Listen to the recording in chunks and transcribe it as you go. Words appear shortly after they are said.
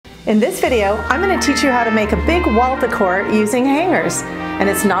In this video, I'm going to teach you how to make a big wall decor using hangers. And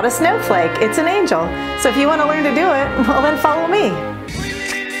it's not a snowflake, it's an angel. So if you want to learn to do it, well then follow me.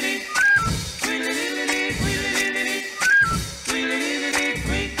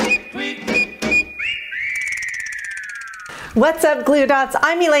 What's up, Glue Dots?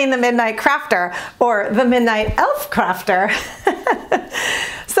 I'm Elaine the Midnight Crafter, or the Midnight Elf Crafter.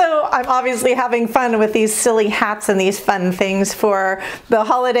 So I'm obviously having fun with these silly hats and these fun things for the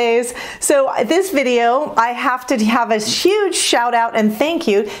holidays. So this video, I have to have a huge shout out and thank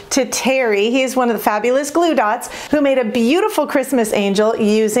you to Terry. He's one of the fabulous Glue Dots who made a beautiful Christmas angel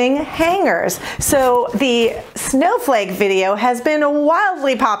using hangers. So the snowflake video has been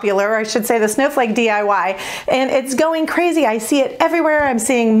wildly popular, or I should say the snowflake DIY, and it's going crazy. I see it everywhere. I'm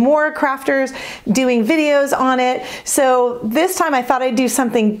seeing more crafters doing videos on it. So this time I thought I'd do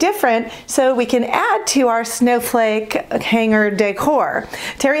something different so we can add to our snowflake hanger decor.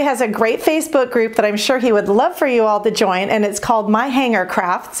 Terry has a great Facebook group that I'm sure he would love for you all to join, and it's called My Hanger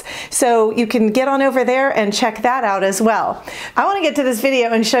Crafts. So you can get on over there and check that out as well. I want to get to this video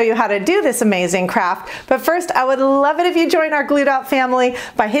and show you how to do this amazing craft, but first I would love it if you join our Glue Dot family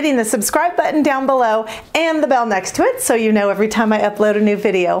by hitting the subscribe button down below and the bell next to it so you know every time I upload a new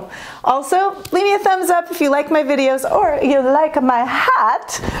video. Also, leave me a thumbs up if you like my videos or you like my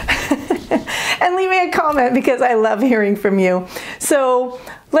hat. And leave me a comment because I love hearing from you. So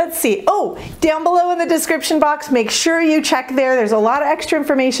let's see. Oh, down below in the description box, make sure you check there. There's a lot of extra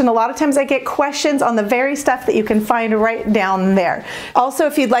information. A lot of times I get questions on the very stuff that you can find right down there. Also,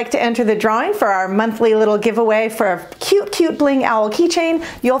 if you'd like to enter the drawing for our monthly little giveaway for a cute bling owl keychain,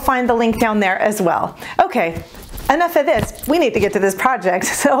 you'll find the link down there as well. Okay, enough of this. We need to get to this project,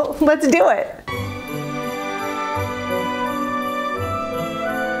 so let's do it.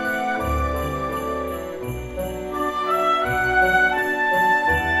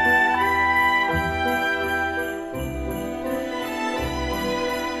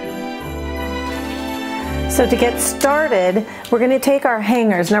 So to get started, we're going to take our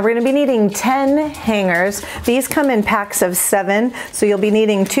hangers. Now we're going to be needing 10 hangers. These come in packs of 7, so you'll be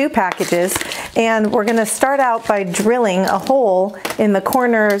needing 2 packages. And we're going to start out by drilling a hole in the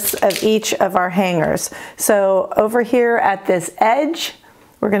corners of each of our hangers. So over here at this edge,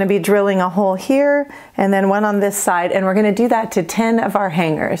 we're going to be drilling a hole here and then one on this side, and we're going to do that to 10 of our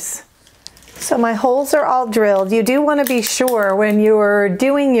hangers. So my holes are all drilled. You do want to be sure when you're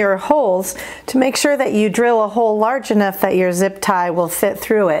doing your holes to make sure that you drill a hole large enough that your zip tie will fit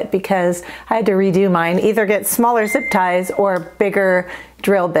through it, because I had to redo mine. Either get smaller zip ties or bigger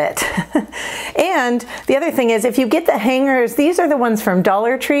drill bit. And the other thing is, if you get the hangers, these are the ones from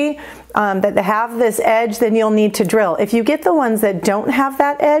Dollar Tree that have this edge, then you'll need to drill. If you get the ones that don't have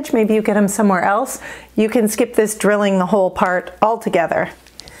that edge, maybe you get them somewhere else, you can skip this drilling the whole part altogether.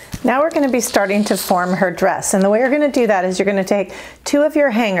 Now we're going to be starting to form her dress, and the way you're going to do that is you're going to take 2 of your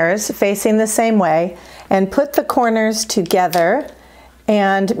hangers facing the same way and put the corners together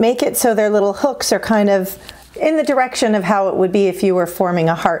and make it so their little hooks are kind of in the direction of how it would be if you were forming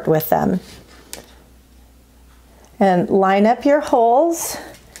a heart with them. And line up your holes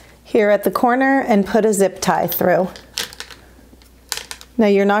here at the corner and put a zip tie through. Now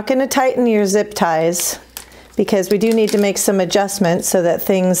you're not going to tighten your zip ties, because we do need to make some adjustments so that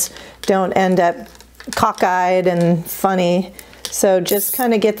things don't end up cockeyed and funny. So just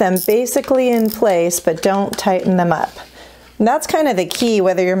kind of get them basically in place, but don't tighten them up. And that's kind of the key,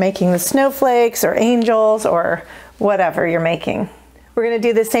 whether you're making the snowflakes or angels or whatever you're making. We're going to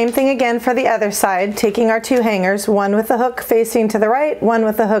do the same thing again for the other side, taking our 2 hangers, one with the hook facing to the right, one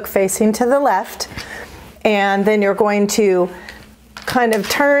with the hook facing to the left. And then you're going to kind of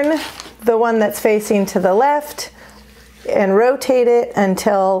turn the one that's facing to the left and rotate it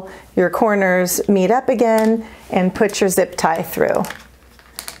until your corners meet up again and put your zip tie through.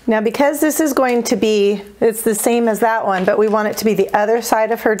 Now because this is going to be, it's the same as that one, but we want it to be the other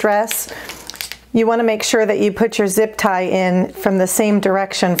side of her dress, you want to make sure that you put your zip tie in from the same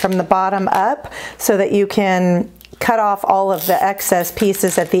direction from the bottom up so that you can cut off all of the excess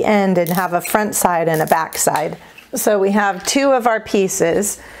pieces at the end and have a front side and a back side. So we have 2 of our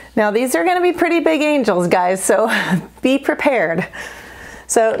pieces. Now these are going to be pretty big angels, guys, so be prepared.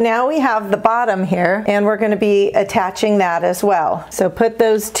 So now we have the bottom here, and we're going to be attaching that as well. So put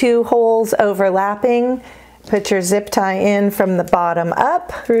those 2 holes overlapping, put your zip tie in from the bottom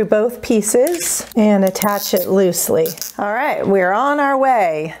up through both pieces, and attach it loosely. All right, we're on our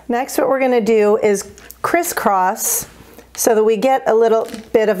way. Next, what we're going to do is crisscross so that we get a little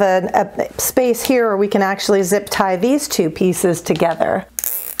bit of a space here where we can actually zip tie these 2 pieces together.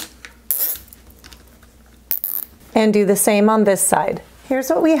 And do the same on this side. Here's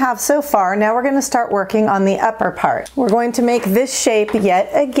what we have so far. Now we're going to start working on the upper part. We're going to make this shape yet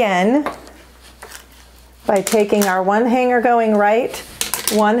again by taking our one hanger going right,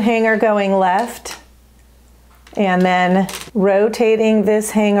 one hanger going left, and then rotating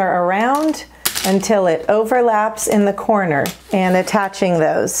this hanger around until it overlaps in the corner and attaching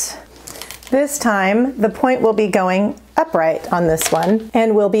those. This time the point will be going upright on this one,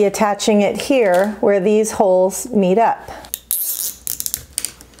 and we'll be attaching it here where these holes meet up.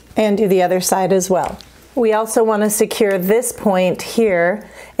 And do the other side as well. We also want to secure this point here,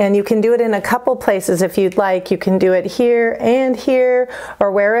 and you can do it in a couple places if you'd like. You can do it here,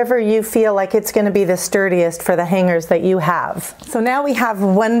 or wherever you feel like it's going to be the sturdiest for the hangers that you have. So now we have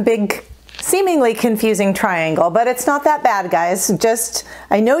one big, seemingly confusing triangle, but it's not that bad, guys. Just,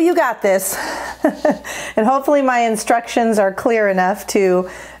 I know you got this, and hopefully my instructions are clear enough to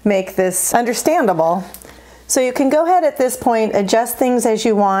make this understandable. So you can go ahead at this point, adjust things as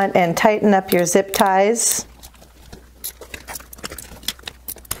you want, and tighten up your zip ties.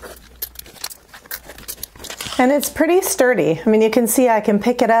 And it's pretty sturdy. I mean, you can see I can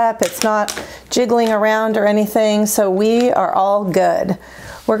pick it up. It's not jiggling around or anything, so we are all good.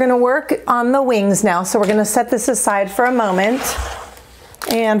 We're gonna work on the wings now, so we're gonna set this aside for a moment.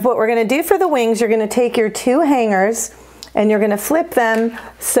 And what we're gonna do for the wings, you're gonna take your two hangers and you're gonna flip them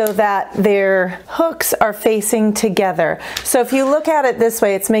so that their hooks are facing together. So if you look at it this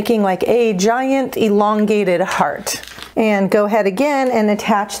way, it's making like a giant elongated heart. And go ahead again and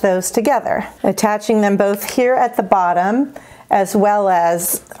attach those together. Attaching them both here at the bottom, as well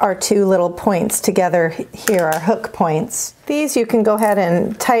as our two little points together here, our hook points. These you can go ahead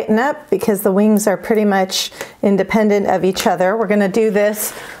and tighten up because the wings are pretty much independent of each other. We're gonna do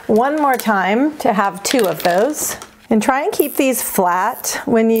this one more time to have two of those. And try and keep these flat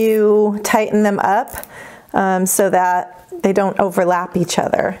when you tighten them up so that they don't overlap each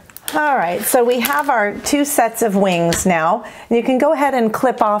other. All right, so we have our two sets of wings now. And you can go ahead and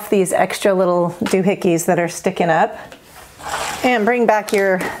clip off these extra little doohickeys that are sticking up. And bring back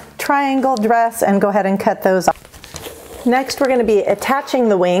your triangle dress and go ahead and cut those off. Next, we're going to be attaching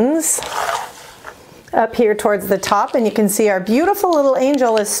the wings up here towards the top. And you can see our beautiful little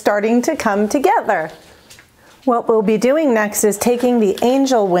angel is starting to come together. What we'll be doing next is taking the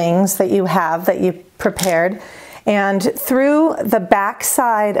angel wings that you have, that you prepared, and through the back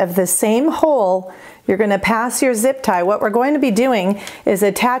side of the same hole, you're going to pass your zip tie. What we're going to be doing is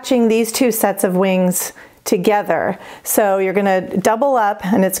attaching these two sets of wings together. So you're going to double up,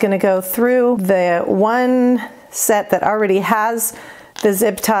 and it's going to go through the one set that already has the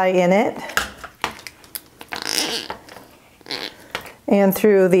zip tie in it, and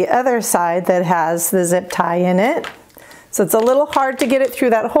through the other side that has the zip tie in it. So it's a little hard to get it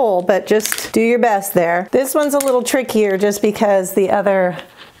through that hole, but just do your best there. This one's a little trickier just because the other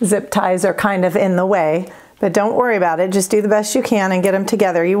zip ties are kind of in the way, but don't worry about it. Just do the best you can and get them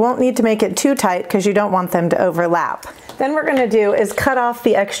together. You won't need to make it too tight because you don't want them to overlap. Then what we're gonna do is cut off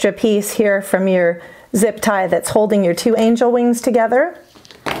the extra piece here from your zip tie that's holding your two angel wings together.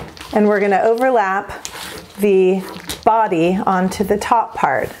 And we're gonna overlap the body onto the top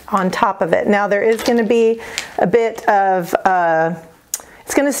part, on top of it. Now there is going to be a bit of,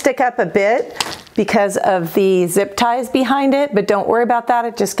 it's going to stick up a bit because of the zip ties behind it, but don't worry about that.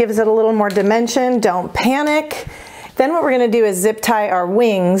 It just gives it a little more dimension. Don't panic. Then what we're going to do is zip tie our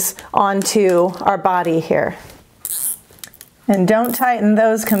wings onto our body here. And don't tighten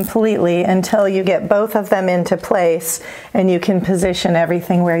those completely until you get both of them into place and you can position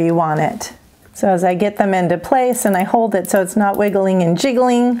everything where you want it. So as I get them into place and I hold it so it's not wiggling and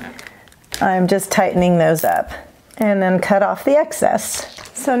jiggling, I'm just tightening those up and then cut off the excess.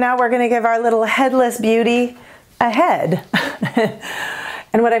 So now we're going to give our little headless beauty a head.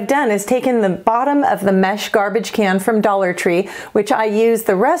 And what I've done is taken the bottom of the mesh garbage can from Dollar Tree, which I used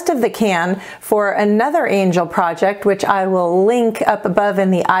the rest of the can for another angel project, which I will link up above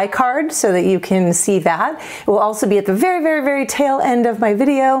in the iCard so that you can see that. It will also be at the very, very, very tail end of my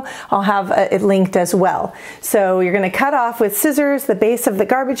video. I'll have it linked as well. So you're going to cut off with scissors the base of the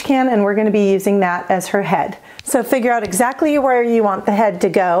garbage can, and we're going to be using that as her head. So figure out exactly where you want the head to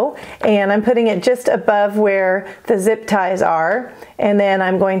go, and I'm putting it just above where the zip ties are, and then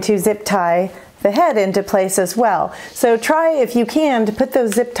I'm going to zip tie the head into place as well. So try, if you can, to put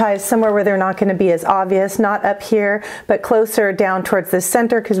those zip ties somewhere where they're not going to be as obvious, not up here, but closer down towards the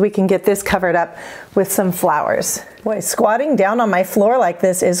center, because we can get this covered up with some flowers. Boy, squatting down on my floor like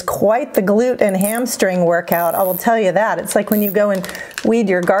this is quite the glute and hamstring workout, I will tell you that. It's like when you go and weed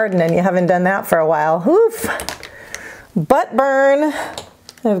your garden and you haven't done that for a while. Oof! Butt burn!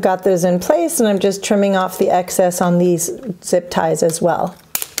 I've got those in place and I'm just trimming off the excess on these zip ties as well.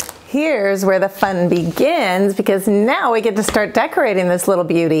 Here's where the fun begins, because now we get to start decorating this little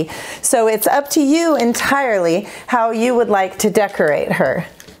beauty. So it's up to you entirely how you would like to decorate her.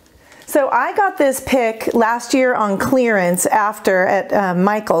 So I got this pick last year on clearance at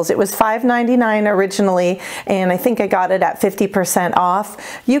Michael's. It was $5.99 originally, and I think I got it at 50%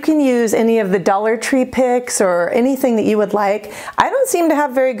 off. You can use any of the Dollar Tree picks or anything that you would like. I don't seem to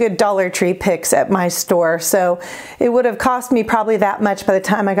have very good Dollar Tree picks at my store, so it would have cost me probably that much by the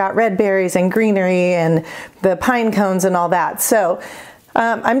time I got red berries and greenery and the pine cones and all that. So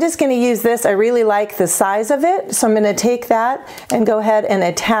I'm just going to use this. I really like the size of it, so I'm going to take that and go ahead and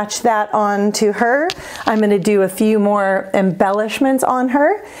attach that onto her. I'm going to do a few more embellishments on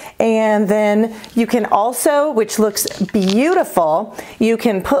her, and then you can also, which looks beautiful, you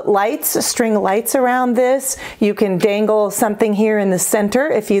can put lights, string lights around this. You can dangle something here in the center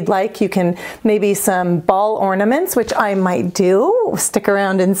if you'd like. You can maybe some ball ornaments, which I might do. Stick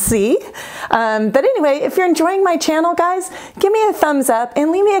around and see. But anyway, if you're enjoying my channel, guys, give me a thumbs up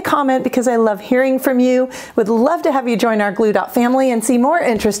and leave me a comment, because I love hearing from you. Would love to have you join our Glue Dot family and see more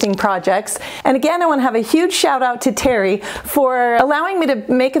interesting projects. And again, I want to have a huge shout out to Terry for allowing me to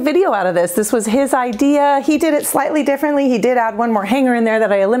make a video out of this. This was his idea. He did it slightly differently. He did add one more hanger in there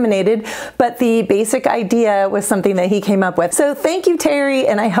that I eliminated, but the basic idea was something that he came up with. So thank you, Terry,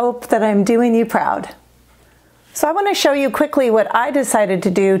 and I hope that I'm doing you proud. So I want to show you quickly what I decided to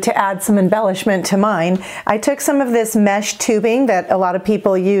do to add some embellishment to mine. I took some of this mesh tubing that a lot of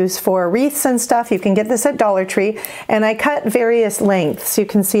people use for wreaths and stuff. You can get this at Dollar Tree, and I cut various lengths. You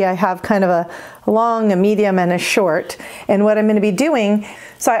can see I have kind of a long, a medium, and a short. And what I'm going to be doing,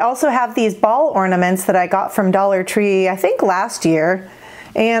 so I also have these ball ornaments that I got from Dollar Tree, I think last year.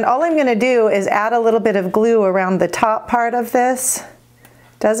 And all I'm going to do is add a little bit of glue around the top part of this.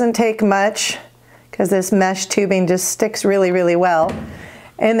 Doesn't take much, because this mesh tubing just sticks really, really well.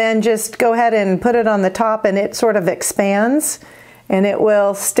 And then just go ahead and put it on the top, and it sort of expands, and it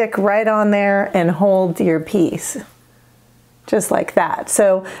will stick right on there and hold your piece. Just like that.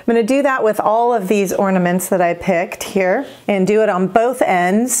 So I'm going to do that with all of these ornaments that I picked here, and do it on both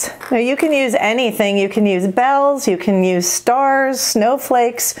ends. Now you can use anything. You can use bells, you can use stars,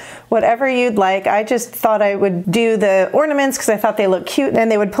 snowflakes, whatever you'd like. I just thought I would do the ornaments because I thought they look cute,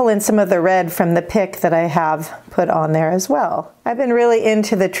 and they would pull in some of the red from the pick that I have put on there as well. I've been really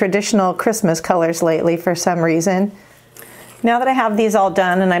into the traditional Christmas colors lately for some reason. Now that I have these all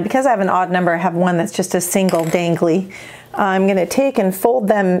done, and because I have an odd number, I have one that's just a single dangly. I'm going to take and fold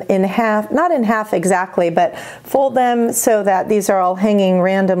them in half, not in half exactly, but fold them so that these are all hanging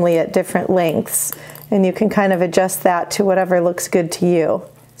randomly at different lengths. And you can kind of adjust that to whatever looks good to you.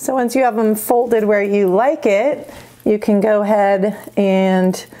 So once you have them folded where you like it, you can go ahead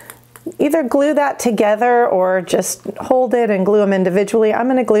and either glue that together or just hold it and glue them individually. I'm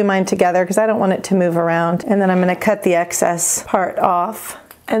going to glue mine together because I don't want it to move around. And then I'm going to cut the excess part off.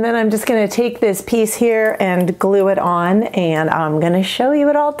 And then I'm just going to take this piece here and glue it on, and I'm going to show you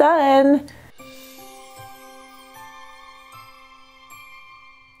it all done.